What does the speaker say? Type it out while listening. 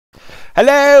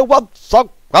Hello, what's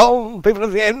up, people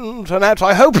of the internet?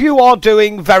 I hope you are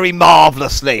doing very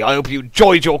marvellously. I hope you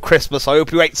enjoyed your Christmas. I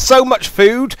hope you ate so much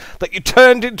food that you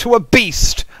turned into a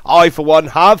beast. I, for one,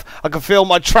 have. I can feel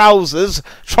my trousers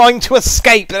trying to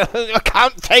escape. I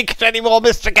can't take it anymore,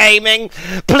 Mr. Gaming.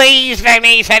 Please don't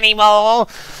eat anymore.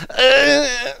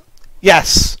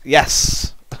 Yes.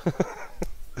 Yes,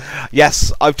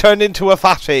 I've turned into a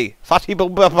fatty. Fatty.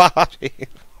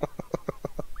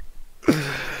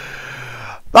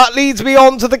 That leads me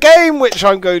on to the game which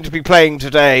I'm going to be playing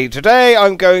today. Today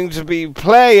I'm going to be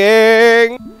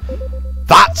playing...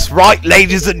 That's right,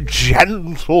 ladies and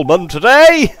gentlemen,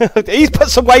 today he's put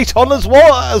some weight on as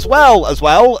all. I'm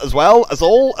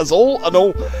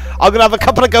going to have a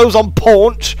couple of goes on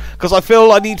Paunch because I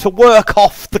feel I need to work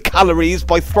off the calories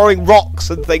by throwing rocks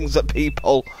and things at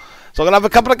people. So I'm going to have a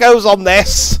couple of goes on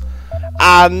this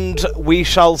and we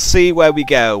shall see where we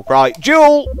go. Right,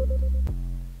 Jewel!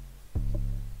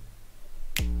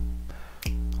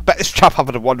 I bet this chap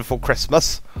having a wonderful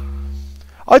Christmas.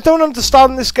 I don't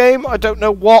understand this game. I don't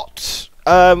know what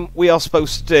we are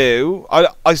supposed to do. I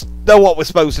know what we're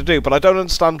supposed to do, but I don't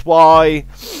understand why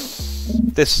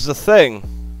this is a thing.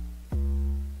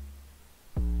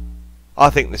 I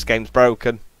think this game's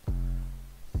broken.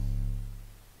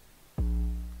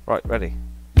 Right, ready.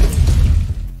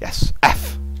 Yes,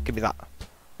 F. Give me that.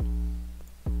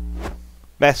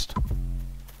 Missed.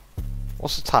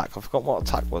 What's attack? I forgot what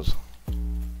attack was.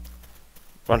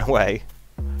 Run away.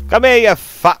 Come here, you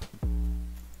fat...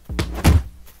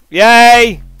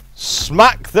 Yay!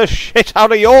 Smack the shit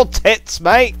out of your tits,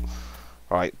 mate!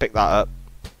 Right, pick that up.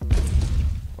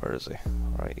 Where is he?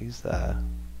 Right, he's there.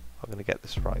 I'm going to get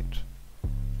this right.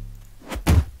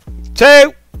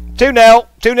 2-0!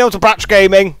 2-0 to Paunch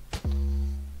Gaming.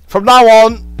 From now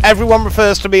on, everyone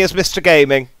refers to me as Mr.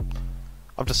 Gaming.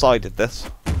 I've decided this.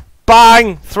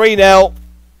 Bang! 3-0.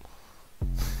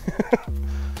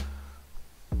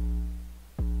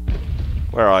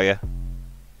 Where are you?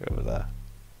 You're over there.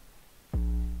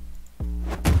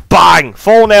 Bang!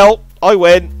 4-0. I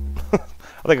win. I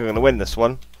think I'm going to win this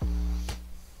one.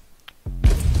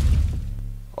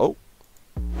 Oh.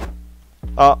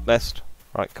 Ah, missed.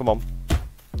 Right, come on.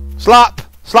 Slap!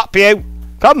 Slap you!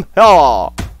 Come!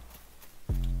 Oh!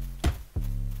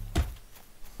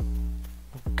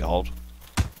 God.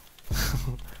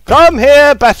 Come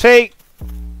here, Betty!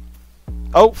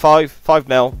 Oh,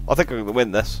 5-0. I think I'm going to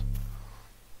win this.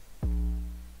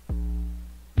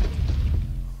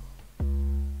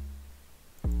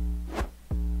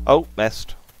 Oh,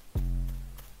 missed.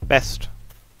 Missed.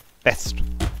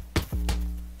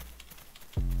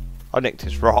 I nicked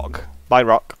his rock. My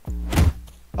rock.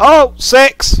 Oh,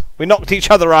 6! We knocked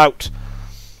each other out.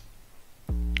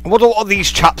 I wonder what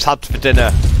these chaps had for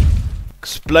dinner.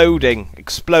 Exploding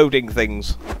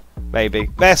things.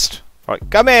 Maybe. Missed. Right,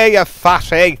 come here, you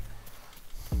fatty.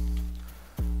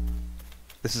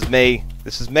 This is me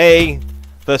versus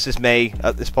me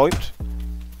at this point.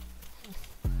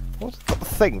 What's got the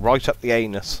thing right up the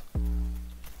anus?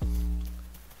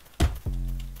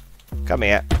 Come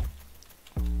here.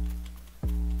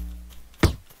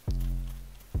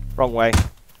 Wrong way.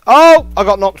 Oh! I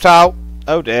got knocked out.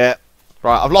 Oh dear.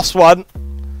 Right, I've lost one.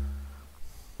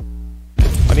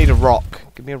 I need a rock.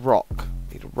 Give me a rock.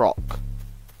 I need a rock.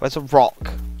 Where's a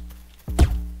rock?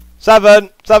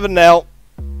 7-0.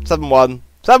 7-1.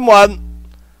 7-1.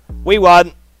 We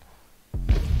won.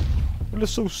 It is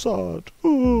so sad.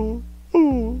 Ooh.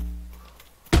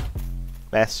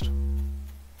 Missed.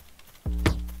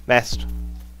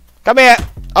 Come here.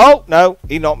 Oh, no.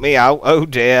 He knocked me out. Oh,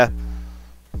 dear.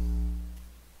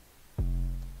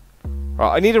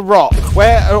 Right, I need a rock.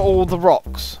 Where are all the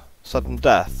rocks? Sudden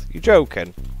death. You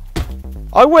joking?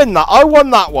 I won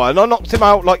that one. I knocked him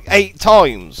out like 8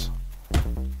 times.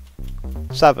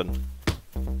 7.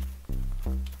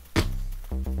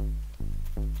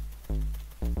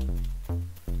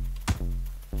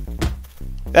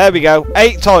 There we go.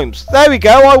 8 times. There we go.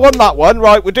 I won that one.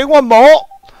 Right, we're doing one more.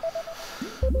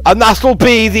 And that'll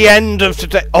be the end of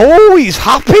today. Oh, he's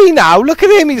happy now. Look at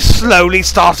him. He's slowly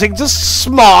starting to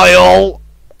smile.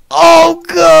 Oh,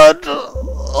 good.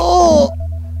 Oh.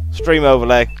 Stream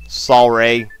overlay.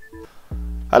 Sorry.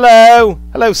 Hello.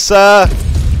 Hello, sir.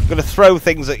 I'm going to throw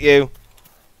things at you.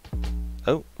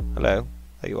 Oh, hello.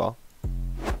 There you are.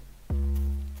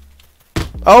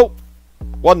 Oh.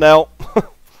 1-0.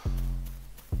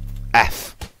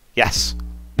 F. Yes.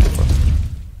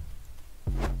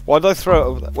 Why did I throw it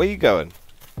over there? Where are you going?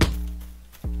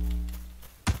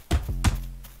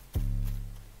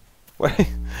 Where?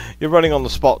 You're running on the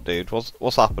spot, dude.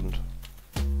 What's happened?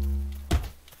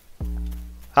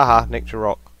 Haha, nicked your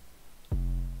rock.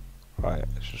 Right,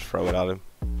 let's just throw it at him.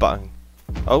 Bang.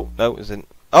 Oh, no, it isn't.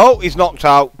 Oh, he's knocked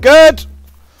out. Good!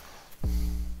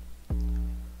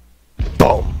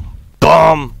 Boom!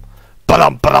 Boom!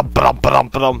 Ba-dum, ba-dum, ba-dum, ba-dum,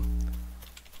 ba-dum.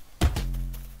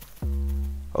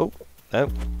 Oh, no.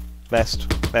 Missed.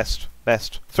 3-0!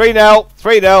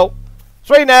 3-0!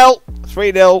 3-0!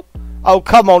 3-0! Oh,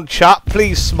 come on, chat.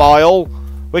 Please smile.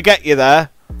 We'll get you there.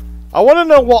 I want to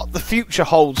know what the future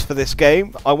holds for this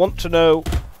game. I want to know...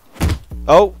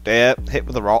 Oh, dear. Hit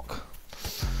with a rock.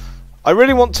 I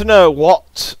really want to know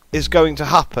what is going to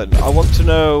happen. I want to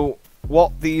know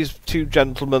what these two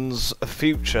gentlemen's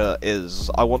future is.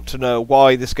 I want to know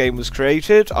why this game was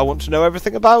created. I want to know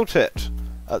everything about it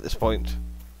at this point.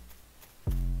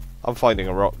 I'm finding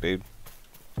a rock, dude.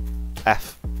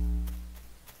 F.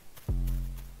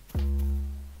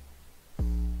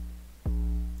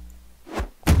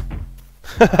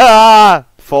 Haha!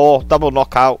 4. Double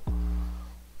knockout.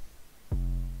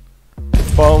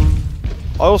 Boom.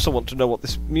 I also want to know what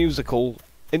this musical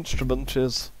instrument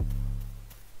is.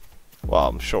 Well,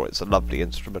 I'm sure it's a lovely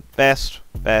instrument. Best.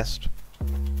 Oh,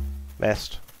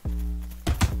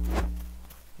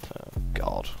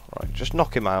 God. Right, just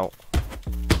knock him out.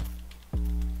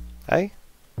 Hey?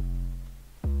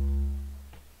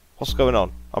 What's going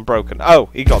on? I'm broken. Oh,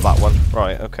 he got that one.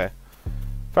 Right, okay.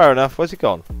 Fair enough. Where's he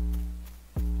gone?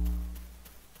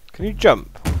 Can you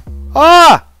jump?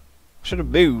 Ah! I should have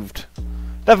moved.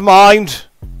 Never mind.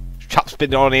 This chap's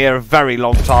been on here a very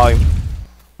long time.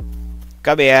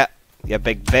 Come here, you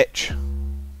big bitch.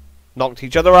 Knocked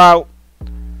each other out.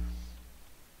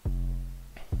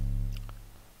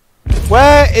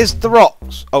 Where is the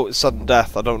rocks? Oh, it's sudden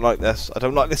death. I don't like this. I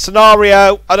don't like this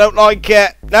scenario. I don't like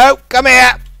it. No, come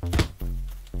here.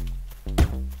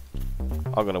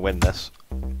 I'm going to win this.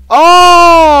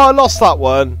 Oh, I lost that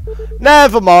one.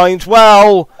 Never mind.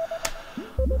 Well,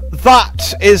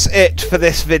 that is it for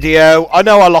this video. I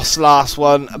know I lost the last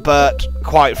one, but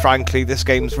quite frankly, this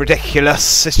game's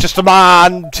ridiculous. It's just a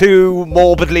man, two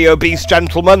morbidly obese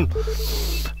gentlemen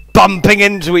bumping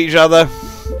into each other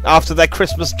after their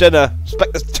Christmas dinner.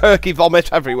 Expect there's turkey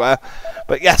vomit everywhere.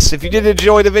 But yes, if you did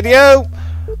enjoy the video,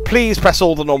 please press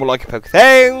all the normal like and poke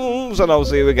things, and I'll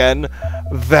see you again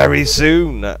very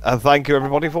soon. And thank you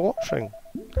everybody for watching.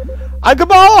 And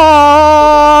goodbye!